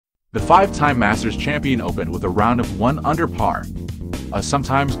The five-time Masters champion opened with a round of 1 under par, a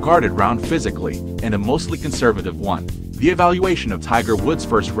sometimes guarded round physically, and a mostly conservative one. The evaluation of Tiger Woods'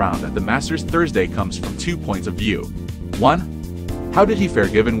 first round at the Masters Thursday comes from 2 points of view. 1. How did he fare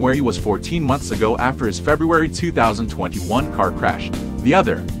given where he was 14 months ago after his February 2021 car crash? The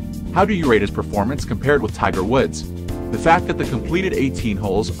other. How do you rate his performance compared with Tiger Woods? The fact that the completed 18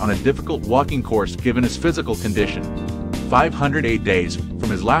 holes on a difficult walking course given his physical condition, 508 days from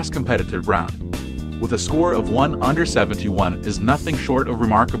his last competitive round, with a score of 1 under 71 is nothing short of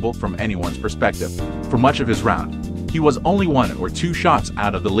remarkable from anyone's perspective. For much of his round, he was only 1 or 2 shots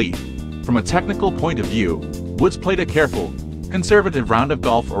out of the lead. From a technical point of view, Woods played a careful, conservative round of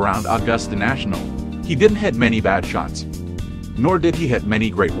golf around Augusta National. He didn't hit many bad shots, nor did he hit many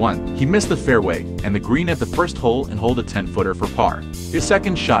great ones. He missed the fairway and the green at the first hole and holed a 10-footer for par. His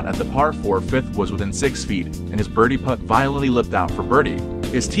second shot at the par 4 fifth was within 6 feet, and his birdie putt violently lipped out for birdie.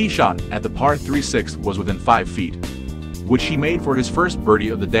 His tee shot at the par 3 sixth was within 5 feet, which he made for his first birdie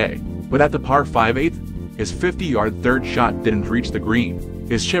of the day. But at the par 5 eighth, his 50-yard third shot didn't reach the green.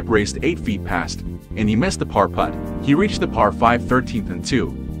 His chip raced 8 feet past, and he missed the par putt. He reached the par 5 13th and 2,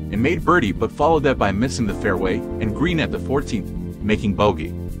 and made birdie, but followed that by missing the fairway and green at the 14th, making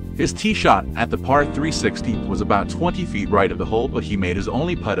bogey. His tee shot at the par 360 was about 20 feet right of the hole, but he made his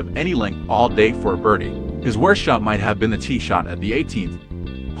only putt of any length all day for a birdie. His worst shot might have been the tee shot at the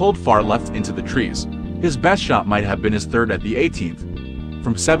 18th, pulled far left into the trees. His best shot might have been his third at the 18th,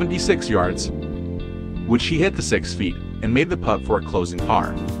 from 76 yards, which he hit the 6 feet, and made the putt for a closing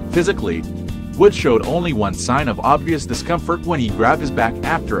par. Physically, Woods showed only one sign of obvious discomfort when he grabbed his back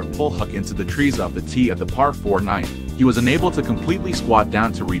after a pull hook into the trees off the tee at the par 4 ninth. He was unable to completely squat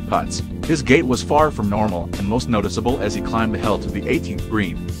down to read putts. His gait was far from normal and most noticeable as he climbed the hill to the 18th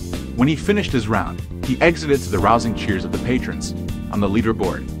green. When he finished his round, he exited to the rousing cheers of the patrons. On the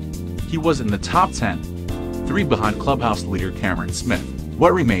leaderboard, he was in the top 10, 3 behind clubhouse leader Cameron Smith.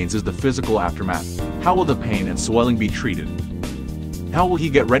 What remains is the physical aftermath. How will the pain and swelling be treated? How will he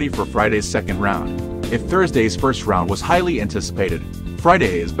get ready for Friday's second round? If Thursday's first round was highly anticipated,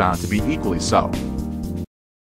 Friday is bound to be equally so.